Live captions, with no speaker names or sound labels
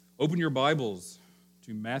Open your Bibles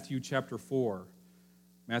to Matthew chapter 4.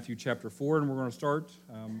 Matthew chapter 4, and we're going to start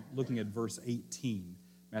looking at verse 18.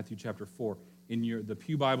 Matthew chapter 4. In the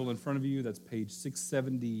Pew Bible in front of you, that's page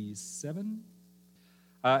 677.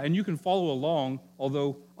 And you can follow along,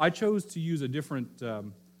 although I chose to use a different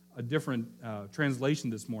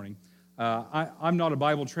translation this morning. I'm not a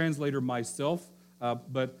Bible translator myself,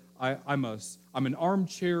 but I'm an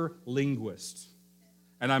armchair linguist,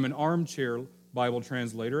 and I'm an armchair Bible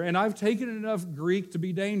translator, and I've taken enough Greek to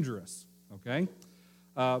be dangerous, okay?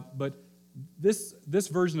 But this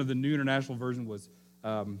version of the New International Version was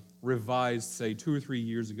revised, say, 2 or 3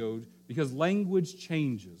 years ago, because language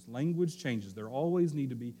changes. Language changes. We always need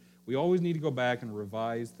to go back and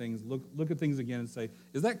revise things, look at things again and say,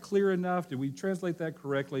 is that clear enough? Did we translate that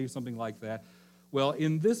correctly? Something like that. Well,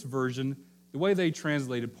 in this version, the way they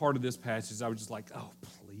translated part of this passage, I was just like, oh,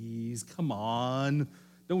 please, come on.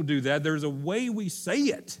 Don't do that. There's a way we say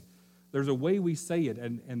it. There's a way we say it,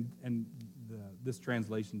 and this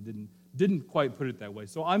translation didn't quite put it that way.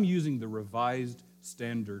 So I'm using the Revised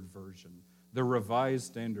Standard Version. The Revised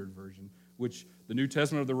Standard Version, which the New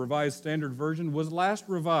Testament of the Revised Standard Version was last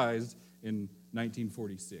revised in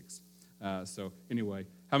 1946. So anyway,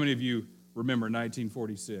 how many of you remember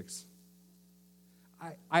 1946?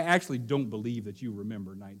 I actually don't believe that you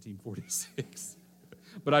remember 1946.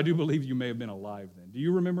 But I do believe you may have been alive then. Do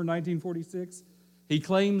you remember 1946? He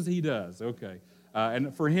claims he does. Okay.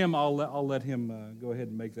 And for him, I'll let him go ahead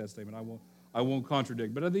and make that statement. I won't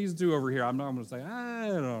contradict. But these two over here, I'm not going to say, I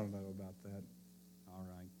don't know about that. All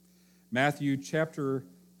right. Matthew chapter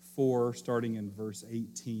 4, starting in verse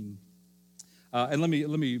 18. And let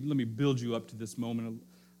me build you up to this moment.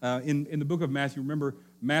 In the book of Matthew, remember,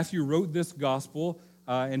 Matthew wrote this gospel,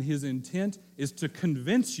 and his intent is to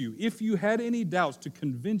convince you, if you had any doubts, to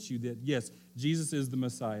convince you that, yes, Jesus is the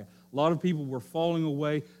Messiah. A lot of people were falling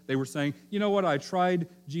away. They were saying, you know what, I tried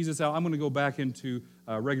Jesus out. I'm going to go back into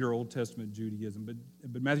regular Old Testament Judaism.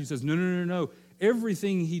 But Matthew says, no.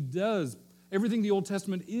 Everything he does, everything the Old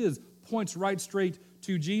Testament is, points right straight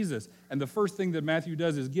to Jesus. And the first thing that Matthew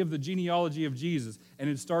does is give the genealogy of Jesus. And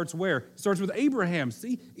it starts where? It starts with Abraham.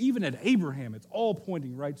 See, even at Abraham, it's all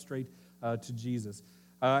pointing right straight to Jesus.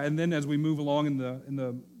 And then as we move along in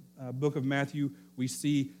the book of Matthew, we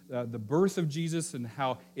see the birth of Jesus and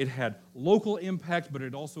how it had local impact, but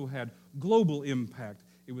it also had global impact.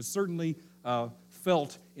 It was certainly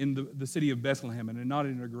felt in the city of Bethlehem, and not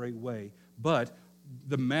in a great way. But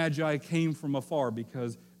the Magi came from afar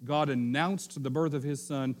because God announced the birth of his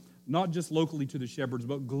son, not just locally to the shepherds,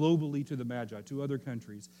 but globally to the Magi, to other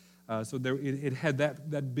countries. So it had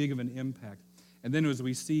that big of an impact. And then as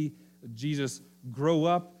we see Jesus grow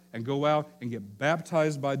up and go out and get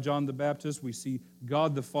baptized by John the Baptist, we see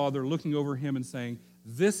God the Father looking over him and saying,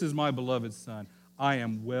 this is my beloved Son. I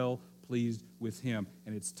am well pleased with him,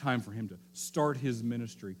 and it's time for him to start his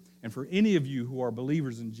ministry. And for any of you who are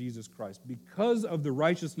believers in Jesus Christ, because of the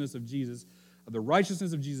righteousness of Jesus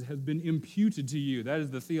has been imputed to you. That is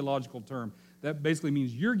the theological term. That basically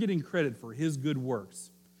means you're getting credit for his good works.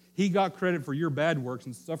 He got credit for your bad works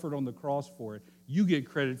and suffered on the cross for it. You get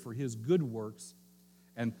credit for his good works,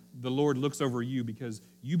 and the Lord looks over you because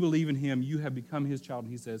you believe in him, you have become his child,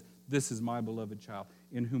 and he says, this is my beloved child,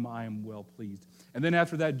 in whom I am well pleased. And then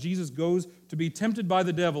after that, Jesus goes to be tempted by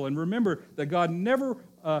the devil. And remember that God never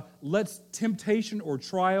lets temptation or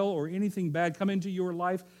trial or anything bad come into your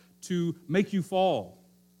life to make you fall.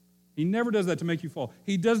 He never does that to make you fall.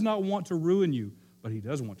 He does not want to ruin you, but he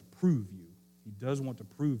does want to prove you. He does want to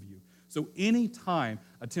prove you. So any time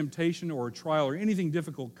a temptation or a trial or anything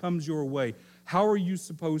difficult comes your way, how are you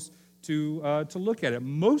supposed to look at it?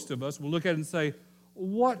 Most of us will look at it and say,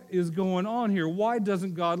 what is going on here? Why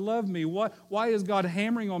doesn't God love me? Why is God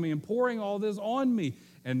hammering on me and pouring all this on me?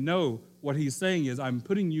 And no, what he's saying is, I'm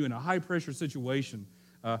putting you in a high-pressure situation.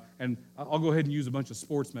 And I'll go ahead and use a bunch of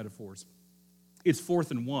sports metaphors. It's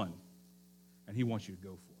 4th and 1, and he wants you to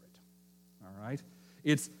go for it. All right?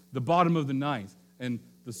 It's the bottom of the 9th, and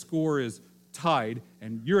the score is tied,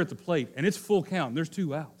 and you're at the plate, and it's full count, and there's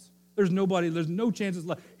 2 outs. There's no chances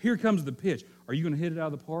left. Here comes the pitch. Are you going to hit it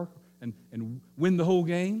out of the park and win the whole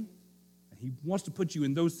game? And he wants to put you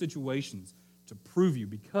in those situations to prove you,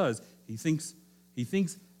 because he thinks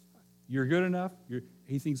you're good enough.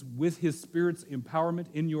 He thinks with his Spirit's empowerment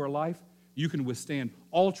in your life, you can withstand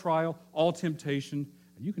all trial, all temptation,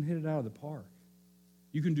 and you can hit it out of the park.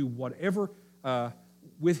 You can do whatever,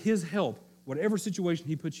 with his help, whatever situation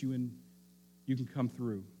he puts you in, you can come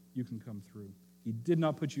through. You can come through. He did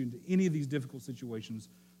not put you into any of these difficult situations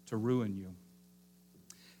to ruin you.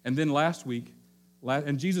 And then last week,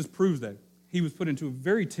 and Jesus proves that. he was put into a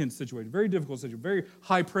very tense situation, very difficult situation, very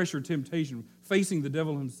high-pressure temptation, facing the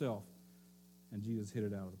devil himself. And Jesus hit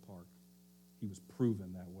it out of the park. He was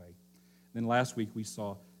proven that way. Then last week we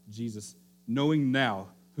saw Jesus knowing now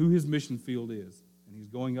who his mission field is, and he's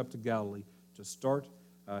going up to Galilee to start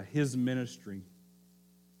his ministry.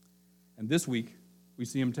 And this week we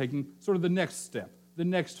see him taking sort of the next step, the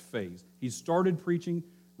next phase. He started preaching,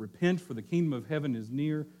 repent, for the kingdom of heaven is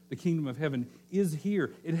near. The kingdom of heaven is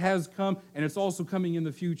here. It has come, and it's also coming in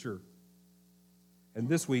the future. And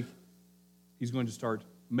this week, he's going to start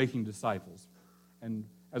making disciples. And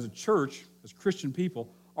as a church, as Christian people,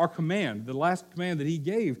 our command, the last command that he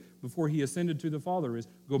gave before he ascended to the Father is,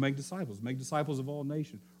 go make disciples of all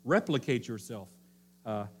nations. Replicate yourself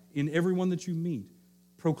in everyone that you meet.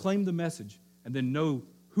 Proclaim the message, and then know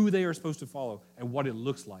who they are supposed to follow and what it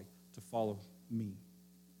looks like to follow me.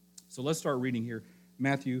 So let's start reading here.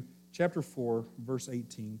 Matthew chapter 4, verse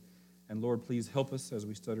 18. And Lord, please help us as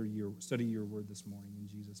we study your word this morning in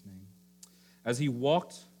Jesus' name. As he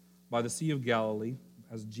walked by the Sea of Galilee,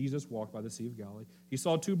 as Jesus walked by the Sea of Galilee, he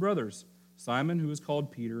saw two brothers, Simon, who is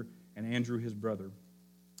called Peter, and Andrew, his brother,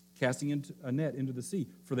 casting a net into the sea,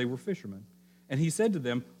 for they were fishermen. And he said to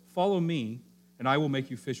them, follow me, and I will make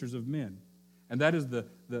you fishers of men. And that is the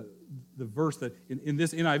verse that in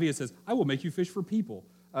this NIV it says, I will make you fish for people.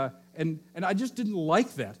 And I just didn't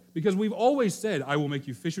like that, because we've always said, I will make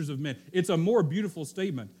you fishers of men. It's a more beautiful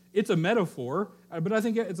statement. It's a metaphor, but I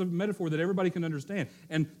think it's a metaphor that everybody can understand.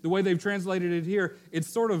 And the way they've translated it here, it's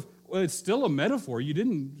sort of, well, it's still a metaphor. You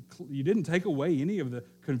didn't take away any of the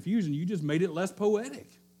confusion. You just made it less poetic,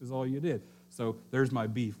 is all you did. So there's my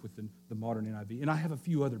beef with the modern NIV. And I have a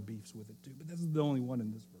few other beefs with it too, but this is the only one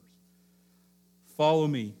in this verse. Follow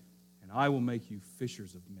me, and I will make you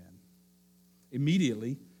fishers of men.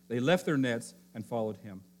 Immediately, they left their nets and followed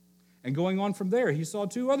him. And going on from there, he saw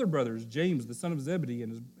two other brothers, James, the son of Zebedee,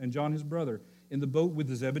 and John, his brother, in the boat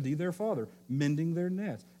with Zebedee, their father, mending their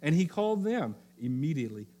nets. And he called them.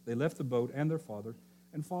 Immediately, they left the boat and their father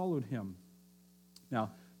and followed him.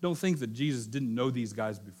 Now, don't think that Jesus didn't know these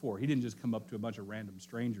guys before. He didn't just come up to a bunch of random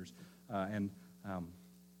strangers and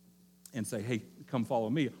say, hey, come follow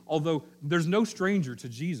me. Although there's no stranger to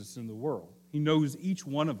Jesus in the world. He knows each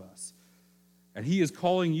one of us. And he is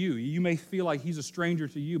calling you. You may feel like he's a stranger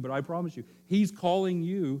to you, but I promise you, he's calling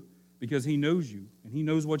you because he knows you, and he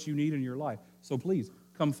knows what you need in your life. So please,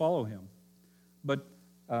 come follow him. But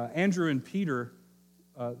Andrew and Peter,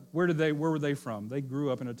 where were they from? They grew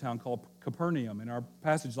up in a town called Capernaum. In our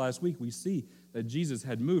passage last week, we see that Jesus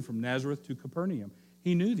had moved from Nazareth to Capernaum.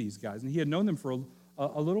 He knew these guys, and he had known them for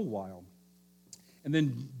a little while. And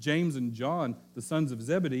then James and John, the sons of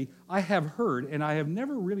Zebedee, I have heard, and I have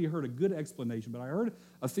never really heard a good explanation, but I heard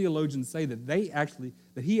a theologian say that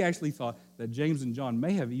he actually thought that James and John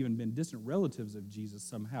may have even been distant relatives of Jesus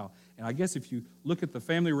somehow. And I guess if you look at the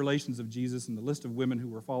family relations of Jesus and the list of women who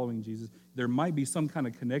were following Jesus, there might be some kind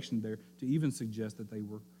of connection there to even suggest that they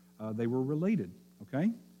were related,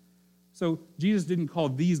 okay? So Jesus didn't call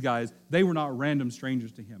these guys, they were not random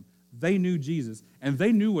strangers to him. They knew Jesus, and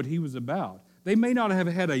they knew what he was about. They may not have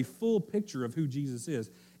had a full picture of who Jesus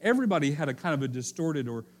is. Everybody had a kind of a distorted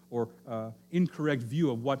or incorrect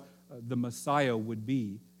view of what the Messiah would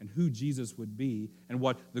be and who Jesus would be and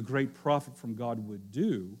what the great prophet from God would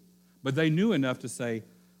do. But they knew enough to say,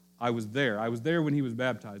 I was there. I was there when he was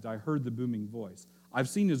baptized. I heard the booming voice. I've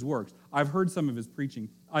seen his works. I've heard some of his preaching.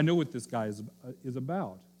 I know what this guy is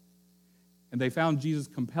about. And they found Jesus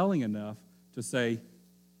compelling enough to say,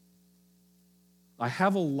 I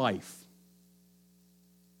have a life.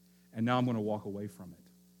 And now I'm going to walk away from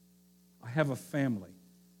it. I have a family,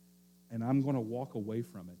 and I'm going to walk away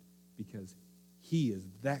from it because he is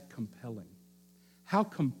that compelling. How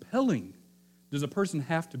compelling does a person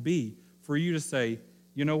have to be for you to say,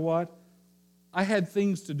 you know what? I had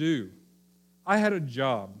things to do. I had a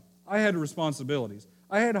job. I had responsibilities.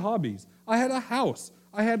 I had hobbies. I had a house.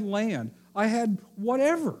 I had land. I had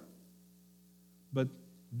whatever. But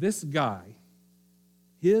this guy,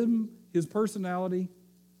 his personality,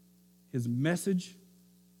 his message,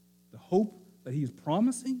 the hope that he's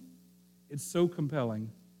promising, it's so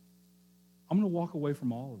compelling. I'm going to walk away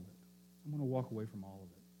from all of it. I'm going to walk away from all of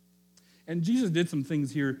it. And Jesus did some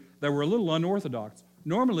things here that were a little unorthodox.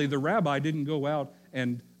 Normally, the rabbi didn't go out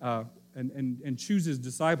and choose his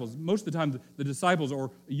disciples. Most of the time, the disciples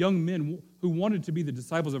or young men who wanted to be the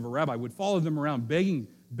disciples of a rabbi would follow them around begging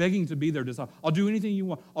to be their disciple. I'll do anything you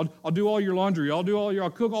want. I'll do all your laundry. I'll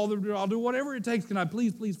cook I'll do whatever it takes. Can I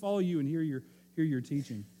please follow you and hear your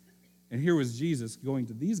teaching? And here was Jesus going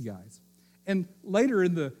to these guys. And later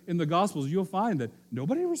in the Gospels, you'll find that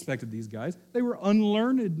nobody respected these guys. They were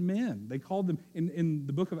unlearned men. They called them, in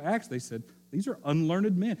the book of Acts, they said, these are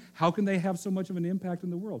unlearned men. How can they have so much of an impact in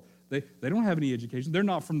the world? They don't have any education. They're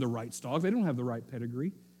not from the right stock. They don't have the right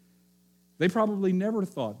pedigree. They probably never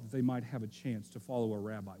thought that they might have a chance to follow a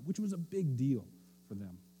rabbi, which was a big deal for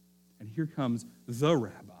them. And here comes the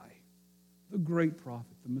rabbi, the great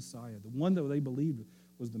prophet, the Messiah, the one that they believed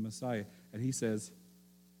was the Messiah. And he says,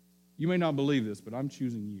 you may not believe this, but I'm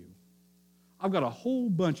choosing you. I've got a whole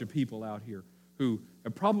bunch of people out here who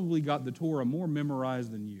have probably got the Torah more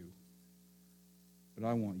memorized than you. But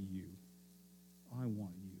I want you. I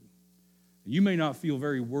want you. You may not feel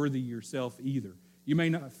very worthy yourself either. You may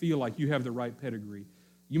not feel like you have the right pedigree.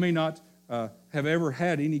 You may not have ever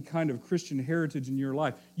had any kind of Christian heritage in your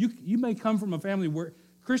life. You may come from a family where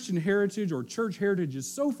Christian heritage or church heritage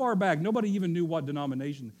is so far back, nobody even knew what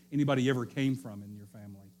denomination anybody ever came from in your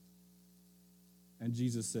family. And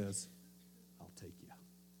Jesus says, I'll take you.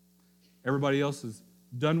 Everybody else is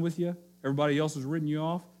done with you. Everybody else has written you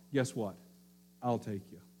off. Guess what? I'll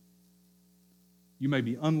take you. You may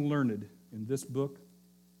be unlearned in this book,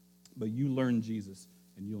 but you learn Jesus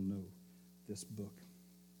and you'll know this book.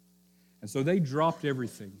 And so they dropped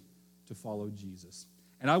everything to follow Jesus.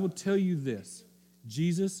 And I will tell you this,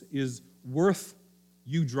 Jesus is worth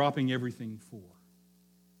you dropping everything for.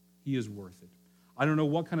 He is worth it. I don't know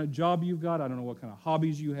what kind of job you've got. I don't know what kind of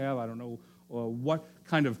hobbies you have. I don't know what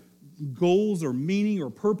kind of goals or meaning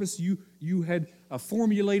or purpose you had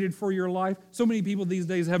formulated for your life. So many people these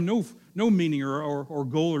days have no meaning or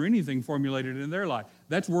goal or anything formulated in their life.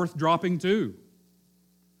 That's worth dropping too.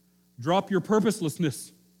 Drop your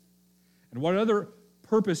purposelessness. And what other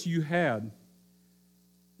purpose you had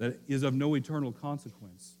that is of no eternal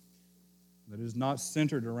consequence, that is not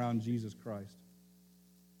centered around Jesus Christ,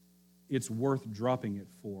 it's worth dropping it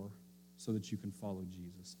for so that you can follow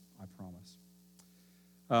Jesus, I promise.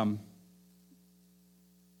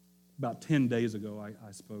 About 10 days ago,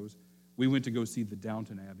 I suppose, we went to go see the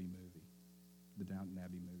Downton Abbey movie. The Downton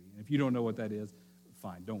Abbey movie. And if you don't know what that is,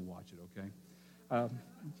 fine, don't watch it, okay?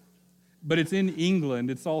 But it's in England.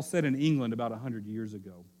 It's all set in England about 100 years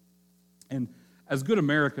ago. And as good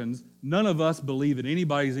Americans, none of us believe that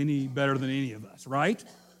anybody's any better than any of us, right?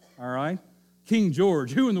 All right? King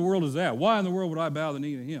George, who in the world is that? Why in the world would I bow the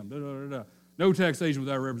knee to him? Da, da, da, da. No taxation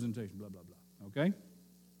without representation, blah, blah, blah. Okay?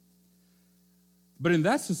 But in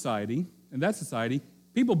that society,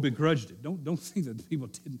 people begrudged it. Don't think that people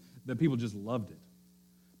didn't, that people just loved it.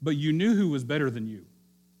 But you knew who was better than you.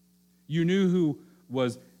 You knew who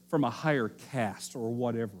was from a higher caste or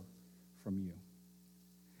whatever from you.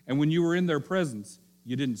 And when you were in their presence,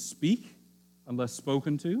 you didn't speak unless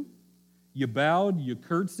spoken to. You bowed, you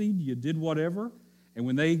curtsied, you did whatever. And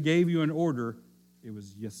when they gave you an order, it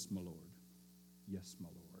was, yes, my Lord. Yes, my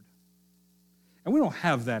Lord. And we don't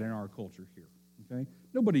have that in our culture here, okay?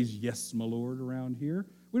 Nobody's yes, my Lord around here.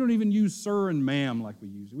 We don't even use sir and ma'am like we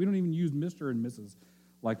used to. We don't even use Mr. and Mrs.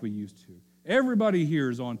 like we used to. Everybody here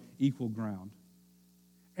is on equal ground.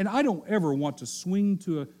 And I don't ever want to swing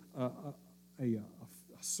to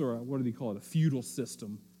what do they call it, a feudal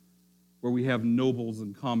system where we have nobles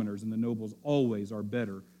and commoners, and the nobles always are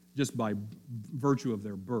better just by virtue of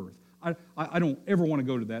their birth. I don't ever want to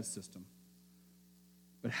go to that system.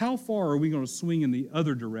 But how far are we going to swing in the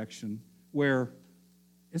other direction where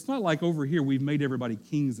it's not like over here we've made everybody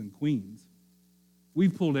kings and queens.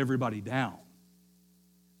 We've pulled everybody down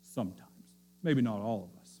sometimes. Maybe not all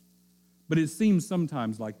of us. But it seems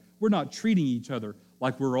sometimes like we're not treating each other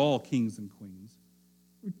like we're all kings and queens.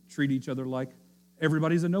 We treat each other like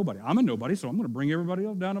everybody's a nobody. I'm a nobody, so I'm going to bring everybody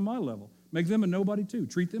else down to my level. Make them a nobody too.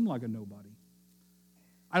 Treat them like a nobody.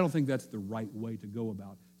 I don't think that's the right way to go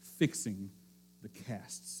about fixing the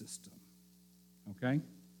caste system. Okay?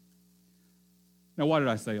 Now, why did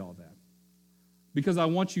I say all that? Because I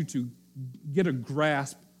want you to get a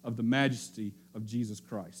grasp of the majesty of Jesus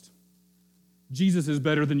Christ. Jesus is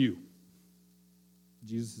better than you.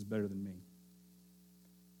 Jesus is better than me.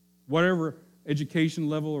 Whatever education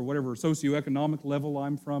level or whatever socioeconomic level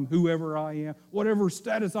I'm from, whoever I am, whatever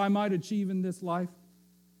status I might achieve in this life,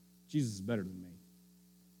 Jesus is better than me.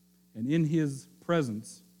 And in his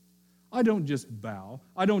presence, I don't just bow.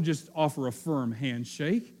 I don't just offer a firm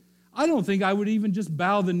handshake. I don't think I would even just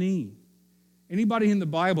bow the knee. Anybody in the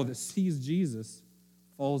Bible that sees Jesus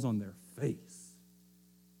falls on their face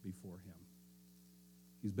before him.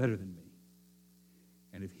 He's better than me.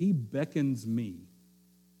 And if he beckons me,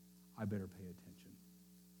 I better pay attention,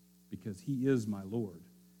 because he is my Lord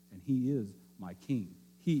and he is my King.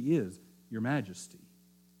 He is your majesty,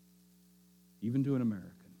 even to an American.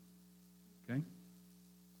 Okay?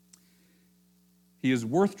 He is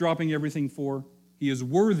worth dropping everything for. He is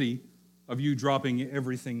worthy of you dropping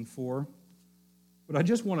everything for. But I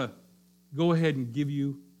just want to go ahead and give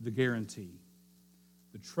you the guarantee.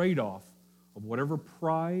 The trade-off of whatever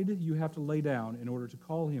pride you have to lay down in order to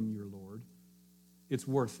call him your Lord, it's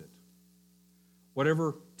worth it.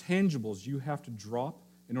 Whatever tangibles you have to drop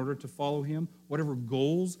in order to follow him, whatever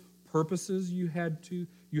goals, purposes you have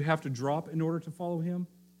to drop in order to follow him,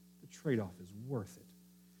 the trade-off is worth it.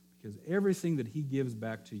 Because everything that he gives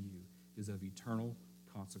back to you is of eternal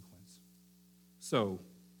consequence. So,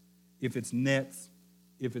 if it's nets,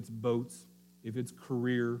 if it's boats, if it's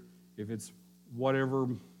career, if it's whatever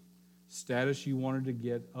status you wanted to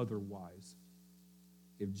get otherwise,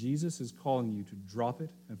 if Jesus is calling you to drop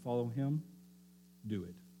it and follow him, do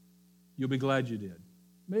it. You'll be glad you did.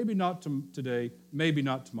 Maybe not today, maybe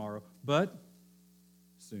not tomorrow, but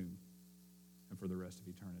soon and for the rest of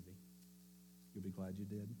eternity. You'll be glad you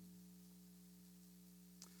did.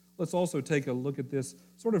 Let's also take a look at this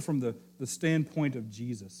sort of from the standpoint of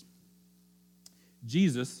Jesus.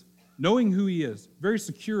 Jesus, knowing who he is, very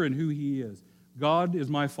secure in who he is. God is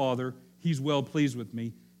my Father. He's well pleased with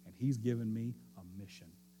me, and he's given me a mission.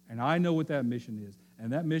 And I know what that mission is.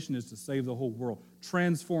 And that mission is to save the whole world,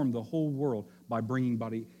 transform the whole world by bringing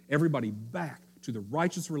everybody back to the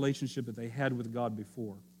righteous relationship that they had with God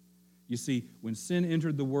before. You see, when sin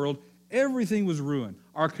entered the world, everything was ruined.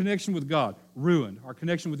 Our connection with God, ruined. Our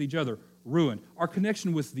connection with each other, ruined. Our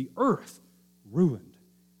connection with the earth, ruined.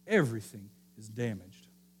 Everything is damaged.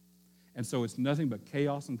 And so it's nothing but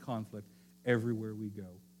chaos and conflict everywhere we go.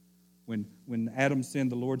 When Adam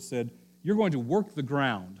sinned, the Lord said, you're going to work the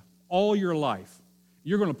ground all your life.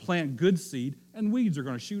 You're going to plant good seed, and weeds are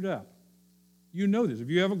going to shoot up. You know this. If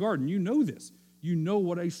you have a garden, you know this. You know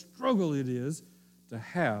what a struggle it is to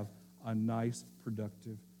have a nice,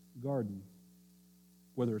 productive garden,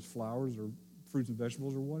 whether it's flowers or fruits and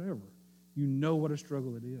vegetables or whatever. You know what a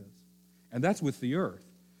struggle it is. And that's with the earth.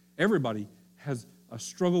 Everybody has a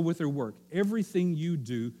struggle with their work. Everything you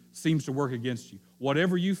do seems to work against you.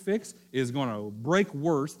 Whatever you fix is going to break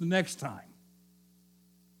worse the next time.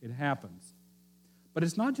 It happens. But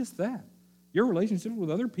it's not just that. Your relationship with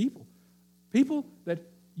other people, people that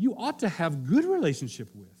you ought to have good relationship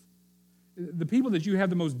with. The people that you have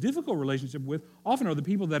the most difficult relationship with often are the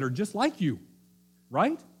people that are just like you,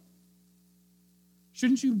 right?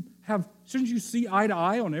 Shouldn't you see eye to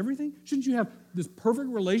eye on everything? Shouldn't you have this perfect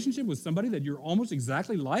relationship with somebody that you're almost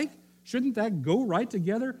exactly like? Shouldn't that go right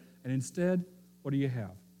together? And instead, what do you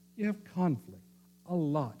have? You have conflict, a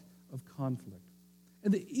lot of conflict.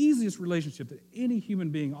 And the easiest relationship that any human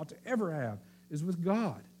being ought to ever have is with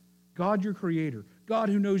God. God, your creator. God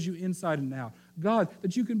who knows you inside and out. God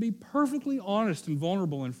that you can be perfectly honest and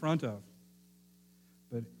vulnerable in front of.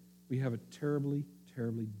 But we have a terribly,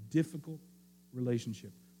 terribly difficult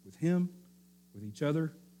relationship with him, with each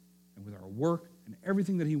other, and with our work and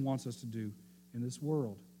everything that he wants us to do in this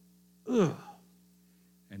world. Ugh.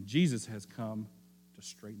 And Jesus has come to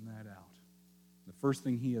straighten that out. The first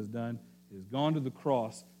thing he has done is gone to the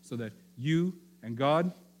cross so that you and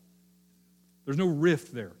God, there's no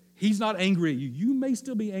rift there. He's not angry at you. You may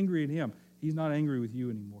still be angry at him. He's not angry with you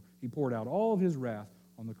anymore. He poured out all of his wrath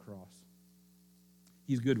on the cross.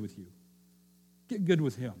 He's good with you. Get good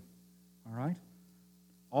with him, all right?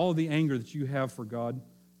 All of the anger that you have for God,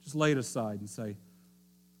 just lay it aside and say,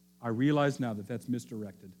 I realize now that that's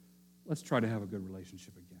misdirected. Let's try to have a good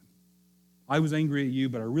relationship again. I was angry at you,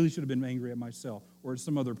 but I really should have been angry at myself or at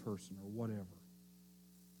some other person or whatever.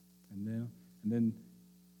 And then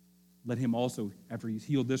let him also, after he's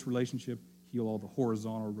healed this relationship, heal all the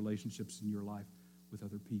horizontal relationships in your life with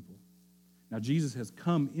other people. Now, Jesus has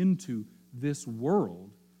come into this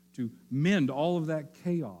world to mend all of that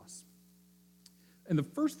chaos. And the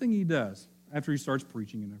first thing he does, after he starts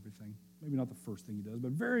preaching and everything, maybe not the first thing he does,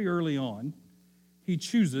 but very early on, he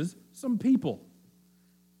chooses some people.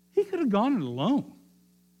 He could have gone it alone.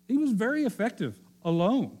 He was very effective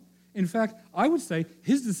alone. In fact, I would say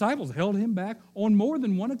his disciples held him back on more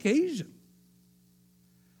than one occasion.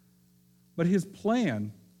 But his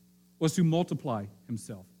plan was to multiply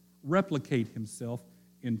himself, replicate himself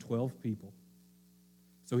in 12 people.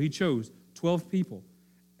 So he chose 12 people.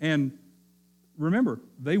 And remember,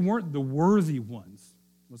 they weren't the worthy ones.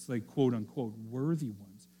 Let's say, quote unquote, worthy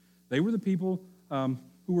ones. They were the people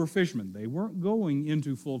who were fishermen. They weren't going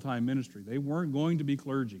into full-time ministry. They weren't going to be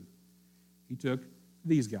clergy. He took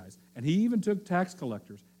these guys. And he even took tax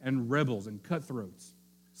collectors and rebels and cutthroats.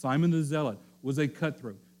 Simon the Zealot was a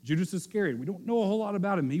cutthroat. Judas Iscariot, we don't know a whole lot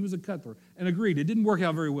about him. He was a cutthroat. And agreed, it didn't work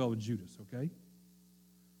out very well with Judas, okay?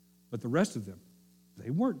 But the rest of them, they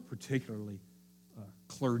weren't particularly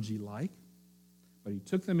clergy-like. But he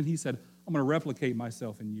took them and he said, I'm going to replicate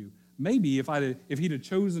myself in you. Maybe if he'd have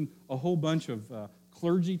chosen a whole bunch of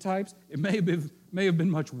clergy types, it may have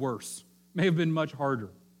been much worse, may have been much harder.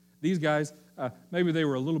 These guys, maybe they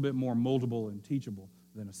were a little bit more moldable and teachable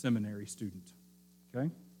than a seminary student, okay?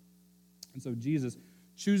 And so Jesus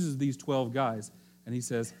chooses these 12 guys, and he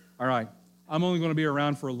says, all right, I'm only going to be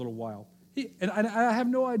around for a little while. And I have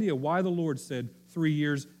no idea why the Lord said 3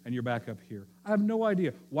 years and you're back up here. I have no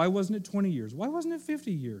idea. Why wasn't it 20 years? Why wasn't it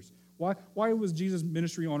 50 years? Why was Jesus'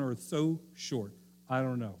 ministry on earth so short? I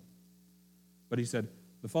don't know. But he said,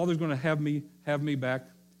 the Father's going to have me back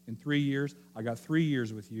in 3 years. I got 3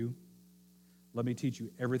 years with you. Let me teach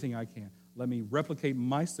you everything I can. Let me replicate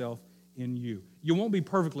myself in you. You won't be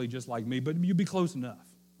perfectly just like me, but you'll be close enough,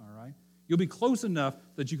 all right? You'll be close enough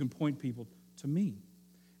that you can point people to me.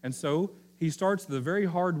 And so he starts the very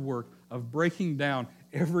hard work of breaking down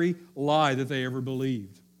every lie that they ever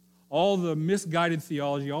believed. All the misguided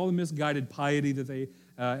theology, all the misguided piety that they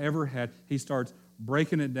ever had, he starts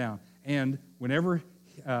breaking it down. And whenever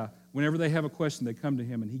they have a question, they come to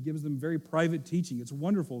him, and he gives them very private teaching. It's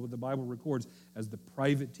wonderful what the Bible records as the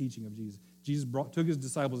private teaching of Jesus. Jesus took his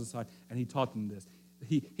disciples aside, and he taught them this.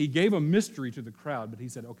 He gave a mystery to the crowd, but he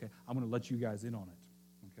said, okay, I'm going to let you guys in on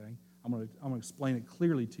it, okay? I'm going to explain it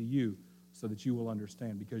clearly to you so that you will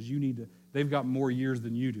understand, because they've got more years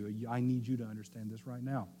than you do. I need you to understand this right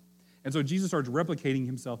now. And so Jesus starts replicating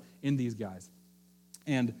himself in these guys.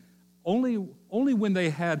 And only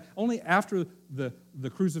after the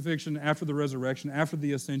crucifixion, after the resurrection, after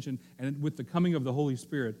the ascension, and with the coming of the Holy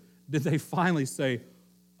Spirit, did they finally say,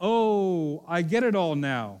 oh, I get it all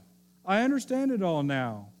now. I understand it all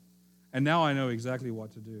now. And now I know exactly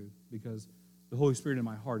what to do, because the Holy Spirit in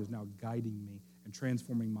my heart is now guiding me and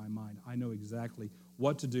transforming my mind. I know exactly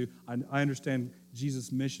what to do. I understand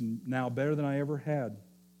Jesus' mission now better than I ever had.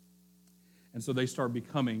 And so they start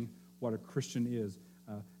becoming what a Christian is.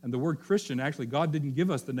 And the word Christian, actually, God didn't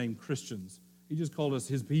give us the name Christians. He just called us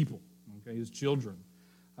his people, okay, his children.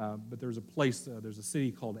 But there's a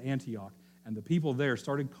city called Antioch, and the people there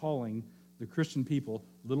started calling the Christian people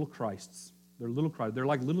little Christs. They're little Christ. They're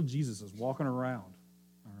like little Jesuses walking around,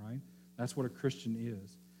 all right? That's what a Christian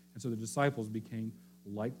is. And so the disciples became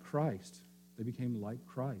like Christ. They became like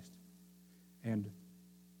Christ. And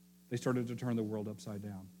they started to turn the world upside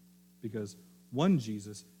down, because one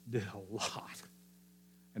Jesus did a lot.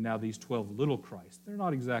 And now these 12 little Christ, they're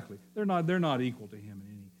not equal to him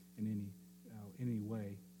in any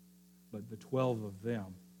way. But the 12 of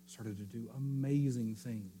them started to do amazing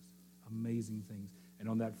things. And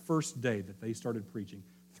on that first day that they started preaching,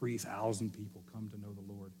 3,000 people come to know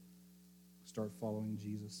the Lord, start following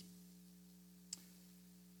Jesus.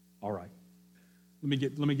 All right, let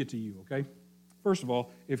me get to you, okay? First of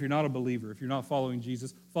all, if you're not a believer, if you're not following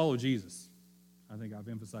Jesus, follow Jesus. I think I've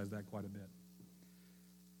emphasized that quite a bit.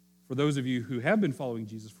 For those of you who have been following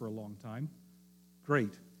Jesus for a long time,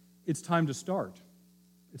 great. It's time to start.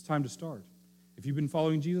 It's time to start. If you've been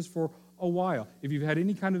following Jesus for a while, if you've had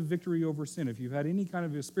any kind of victory over sin, if you've had any kind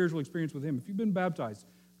of a spiritual experience with him, if you've been baptized,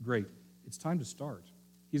 great. It's time to start.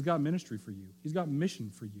 He's got ministry for you. He's got mission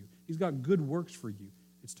for you. He's got good works for you.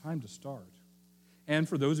 It's time to start. And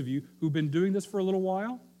for those of you who've been doing this for a little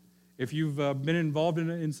while, if you've been involved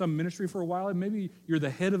in some ministry for a while, and maybe you're the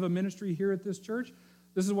head of a ministry here at this church,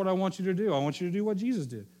 this is what I want you to do. I want you to do what Jesus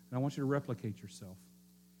did, and I want you to replicate yourself.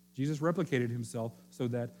 Jesus replicated himself so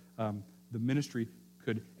that the ministry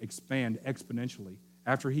could expand exponentially.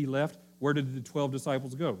 After he left, where did the 12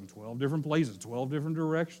 disciples go? In 12 different places, 12 different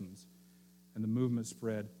directions. And the movement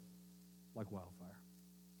spread like wildfire.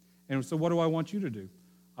 And so what do I want you to do?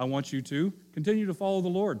 I want you to continue to follow the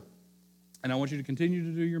Lord. And I want you to continue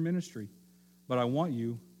to do your ministry. But I want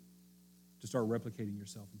you to start replicating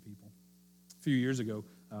yourself in people. A few years ago,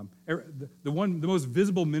 the most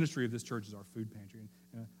visible ministry of this church is our food pantry.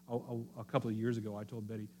 And a couple of years ago, I told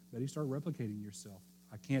Betty, start replicating yourself.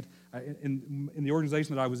 I can't. In the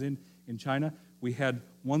organization that I was in China, we had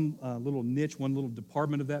one little niche, one little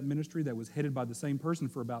department of that ministry that was headed by the same person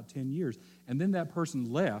for about 10 years. And then that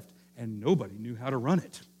person left, and nobody knew how to run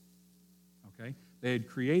it. Okay? They had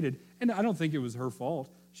created, and I don't think it was her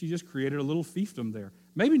fault, she just created a little fiefdom there.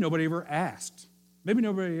 Maybe nobody ever asked. Maybe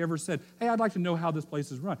nobody ever said, hey, I'd like to know how this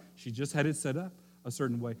place is run. She just had it set up a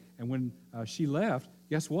certain way. And when she left,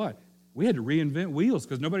 guess what? We had to reinvent wheels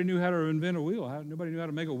because nobody knew how to invent a wheel. Nobody knew how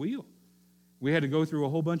to make a wheel. We had to go through a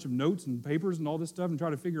whole bunch of notes and papers and all this stuff and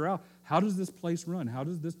try to figure out, how does this place run? How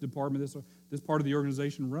does this department, this part of the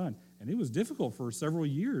organization run? And it was difficult for several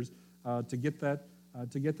years to get that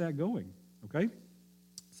going, okay?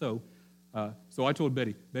 So I told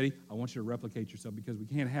Betty, I want you to replicate yourself, because we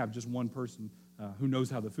can't have just one person who knows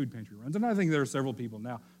how the food pantry runs. And I think there are several people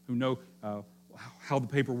now who know how the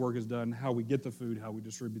paperwork is done, how we get the food, how we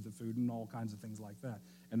distribute the food, and all kinds of things like that.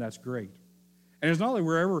 And that's great. And it's not like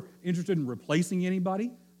we're ever interested in replacing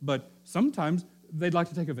anybody, but sometimes they'd like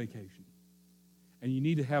to take a vacation. And you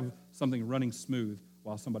need to have something running smooth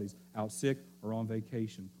while somebody's out sick or on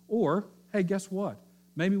vacation. Or, hey, guess what?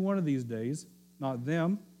 Maybe one of these days, not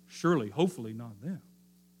them, surely, hopefully not them,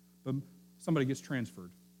 but somebody gets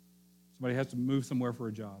transferred. Somebody has to move somewhere for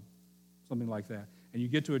a job, something like that. And you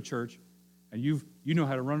get to a church, and you know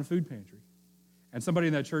how to run a food pantry. And somebody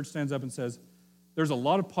in that church stands up and says, there's a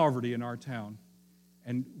lot of poverty in our town,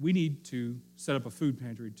 and we need to set up a food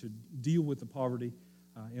pantry to deal with the poverty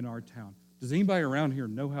in our town. Does anybody around here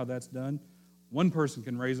know how that's done? One person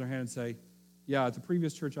can raise their hand and say, yeah, at the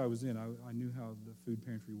previous church I was in, I knew how the food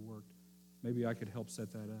pantry worked. Maybe I could help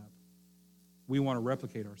set that up. We want to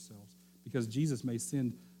replicate ourselves because Jesus may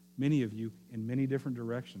send many of you in many different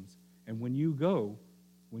directions. And when you go,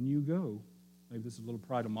 maybe this is a little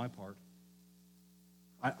pride on my part,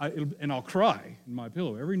 and I'll cry in my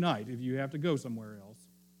pillow every night if you have to go somewhere else.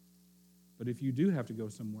 But if you do have to go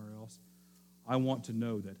somewhere else, I want to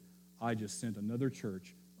know that I just sent another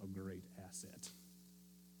church a great asset.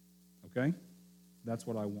 Okay? That's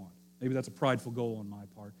what I want. Maybe that's a prideful goal on my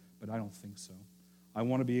part, but I don't think so. I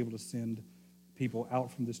want to be able to send people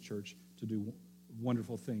out from this church to do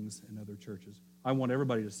wonderful things in other churches. I want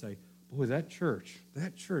everybody to say, boy, that church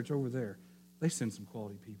over there, they send some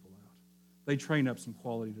quality people out. They train up some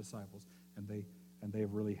quality disciples, and they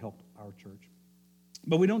have really helped our church.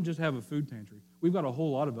 But we don't just have a food pantry. We've got a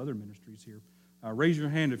whole lot of other ministries here. Raise your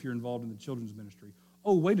hand if you're involved in the children's ministry.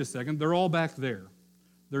 Oh, wait a second, they're all back there.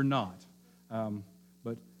 They're not.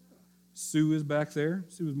 But Sue is back there.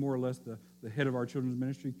 Sue is more or less the head of our children's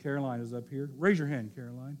ministry. Caroline is up here. Raise your hand,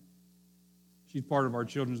 Caroline. She's part of our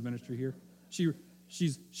children's ministry here.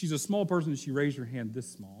 She's a small person, and she raised her hand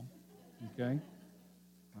this small. Okay?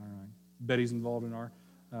 All right. Betty's involved in our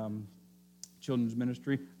children's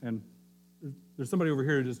ministry. And there's somebody over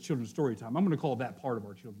here who does children's story time. I'm going to call that part of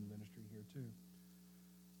our children's ministry here, too.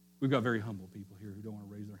 We've got very humble people here who don't want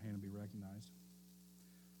to raise their hand and be recognized.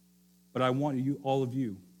 But I want you, all of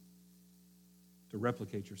you, to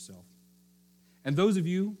replicate yourself. And those of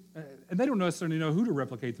you, and they don't necessarily know who to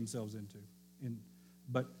replicate themselves into,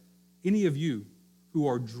 but any of you who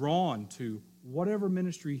are drawn to whatever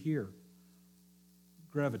ministry here,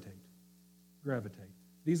 gravitate.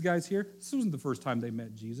 These guys here, this wasn't the first time they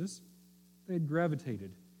met Jesus. They had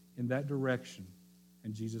gravitated in that direction,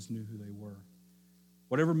 and Jesus knew who they were.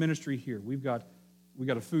 Whatever ministry here, we got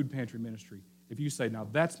a food pantry ministry. If you say, now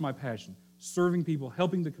that's my passion, serving people,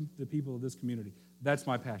 helping the people of this community, that's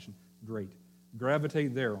my passion, great.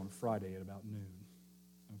 Gravitate there on Friday at about noon,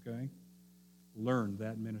 okay? Learn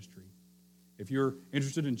that ministry. If you're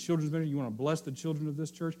interested in children's ministry, you want to bless the children of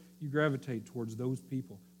this church, you gravitate towards those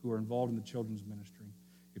people who are involved in the children's ministry.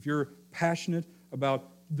 If you're passionate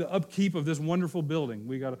about the upkeep of this wonderful building,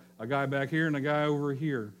 we got a guy back here and a guy over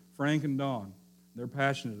here, Frank and Dawn. They're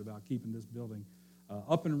passionate about keeping this building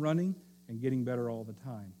up and running and getting better all the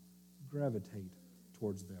time. Gravitate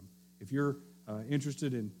towards them. If you're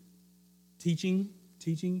interested in teaching,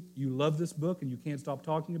 you love this book and you can't stop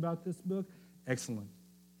talking about this book, excellent.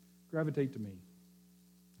 Gravitate to me,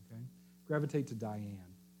 okay? Gravitate to Diane.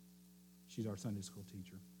 She's our Sunday school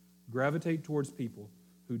teacher. Gravitate towards people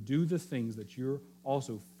who do the things that you're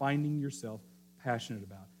also finding yourself passionate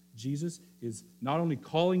about. Jesus is not only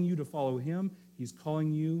calling you to follow him, he's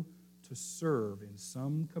calling you to serve in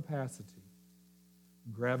some capacity.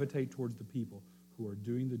 Gravitate towards the people who are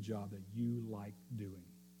doing the job that you like doing,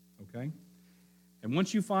 okay? And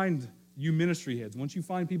once you find, you ministry heads, once you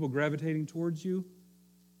find people gravitating towards you,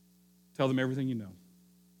 tell them everything you know.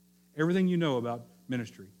 Everything you know about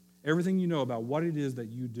ministry. Everything you know about what it is that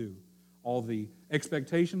you do. All the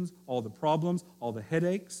expectations, all the problems, all the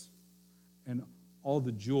headaches, and all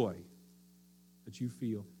the joy that you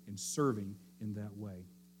feel in serving in that way.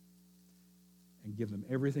 And give them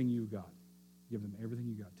everything you got. Give them everything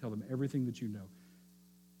you got. Tell them everything that you know.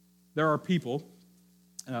 There are people,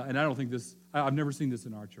 and I don't think this, I've never seen this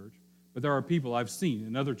in our church, but there are people I've seen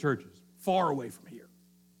in other churches far away from here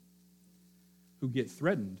who get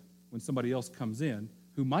threatened when somebody else comes in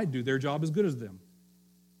who might do their job as good as them.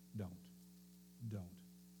 Don't.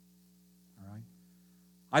 All right?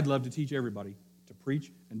 I'd love to teach everybody to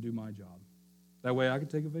preach and do my job. That way I can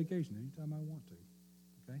take a vacation anytime I want to.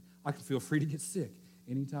 Okay? I can feel free to get sick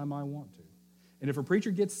anytime I want to. And if a preacher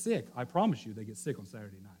gets sick, I promise you they get sick on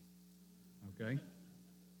Saturday night. Okay?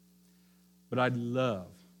 But I'd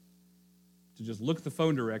love to just look at the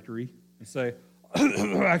phone directory and say,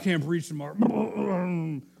 I can't preach tomorrow.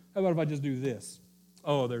 How about if I just do this?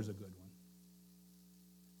 Oh, there's a good one.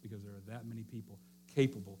 Because there are that many people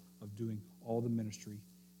capable of doing all the ministry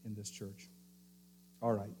in this church.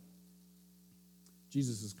 All right.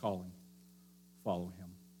 Jesus is calling. Follow him.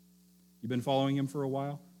 You've been following him for a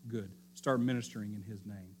while? Good. Start ministering in his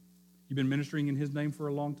name. You've been ministering in his name for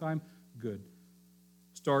a long time? Good.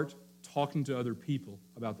 Start talking to other people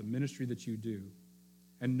about the ministry that you do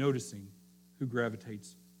and noticing who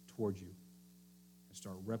gravitates towards you. And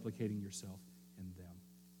start replicating yourself in them.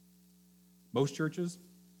 Most churches,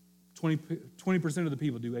 20% of the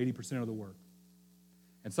people do 80% of the work.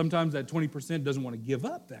 And sometimes that 20% doesn't want to give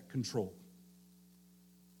up that control.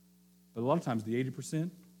 But a lot of times the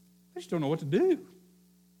 80%, they just don't know what to do.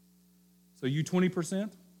 So you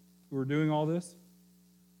 20% who are doing all this,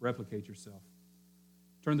 replicate yourself.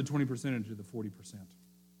 Turn the 20% into the 40%.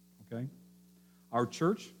 Okay? Our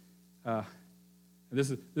church, and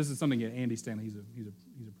this is something that Andy Stanley, he's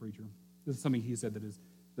a preacher. This is something he said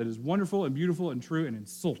that is wonderful and beautiful and true and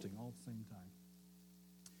insulting all at the same time.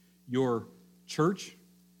 Your church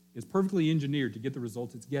is perfectly engineered to get the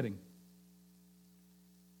results it's getting.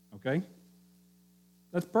 Okay?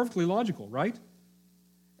 That's perfectly logical, right?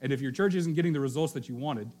 And if your church isn't getting the results that you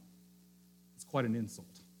wanted, it's quite an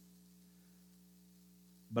insult.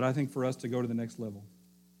 But I think for us to go to the next level,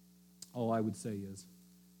 all I would say is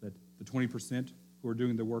that the 20% who are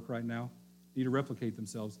doing the work right now need to replicate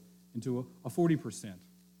themselves into a 40%.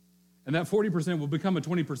 And that 40% will become a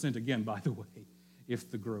 20% again, by the way,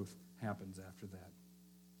 if the growth happens after that.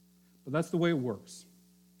 But that's the way it works.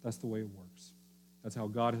 That's the way it works. That's how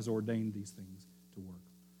God has ordained these things to work.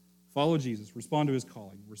 Follow Jesus. Respond to his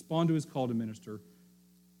calling. Respond to his call to minister.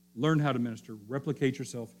 Learn how to minister. Replicate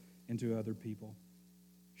yourself into other people.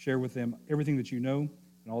 Share with them everything that you know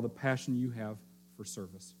and all the passion you have for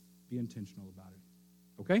service. Be intentional about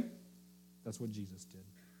it. Okay? That's what Jesus did.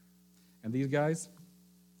 And these guys,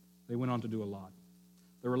 they went on to do a lot.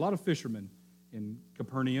 There were a lot of fishermen in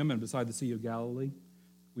Capernaum and beside the Sea of Galilee.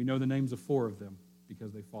 We know the names of 4 of them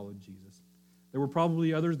because they followed Jesus. There were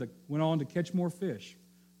probably others that went on to catch more fish.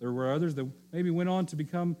 There were others that maybe went on to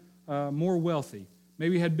become more wealthy,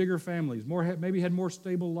 maybe had bigger families, maybe had more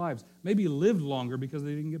stable lives, maybe lived longer because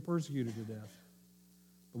they didn't get persecuted to death.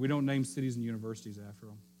 But we don't name cities and universities after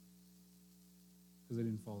them because they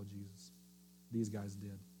didn't follow Jesus. These guys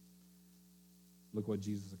did. Look what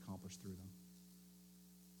Jesus accomplished through them.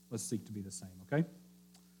 Let's seek to be the same, okay?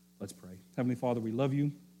 Let's pray. Heavenly Father, we love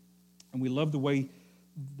you, and we love the way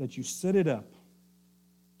that you set it up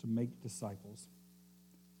to make disciples.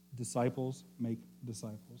 Disciples make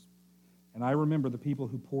disciples. And I remember the people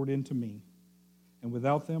who poured into me, and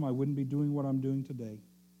without them, I wouldn't be doing what I'm doing today.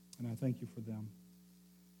 And I thank you for them.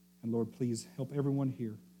 And Lord, please help everyone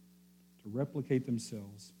here to replicate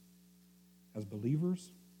themselves as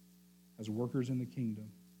believers, as workers in the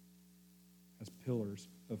kingdom, as pillars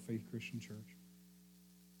of Faith Christian Church.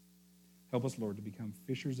 Help us, Lord, to become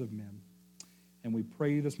fishers of men. And we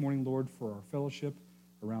pray this morning, Lord, for our fellowship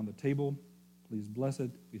around the table. Please bless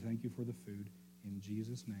it. We thank you for the food. In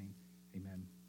Jesus' name, amen.